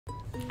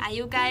Are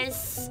you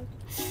guys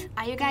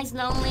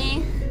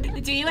lonely?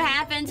 Do you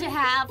happen to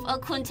have a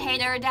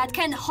container that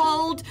can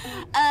hold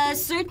a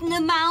certain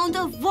amount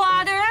of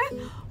water?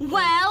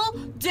 Well,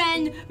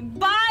 then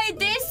buy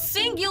this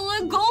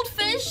singular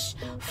goldfish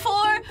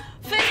for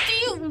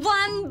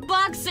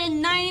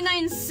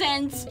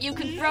 $51.99. You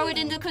can throw it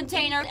in the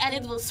container and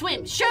it will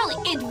swim. Surely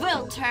it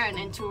will turn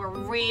into a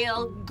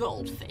real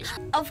goldfish.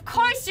 Of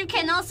course you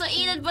can also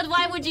eat it, but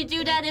why would you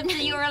do that if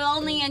you're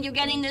lonely and you're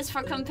getting this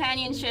for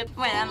companionship?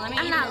 Wait, let me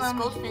eat this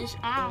goldfish.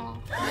 Oh.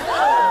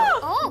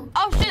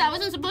 Oh shit, I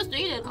wasn't supposed to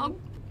eat it. Oh.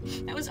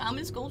 That was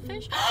Ame's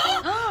goldfish?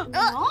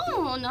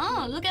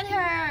 No, look at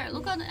her.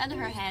 Look at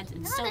her head.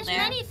 It's still there's there.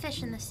 many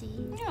fish in the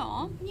sea.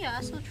 Yeah,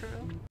 so true.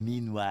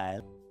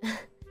 Meanwhile...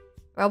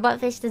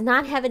 Robot fish does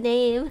not have a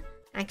name.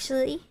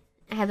 Actually,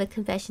 I have a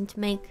confession to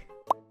make.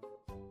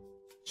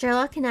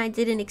 Sherlock and I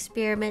did an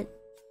experiment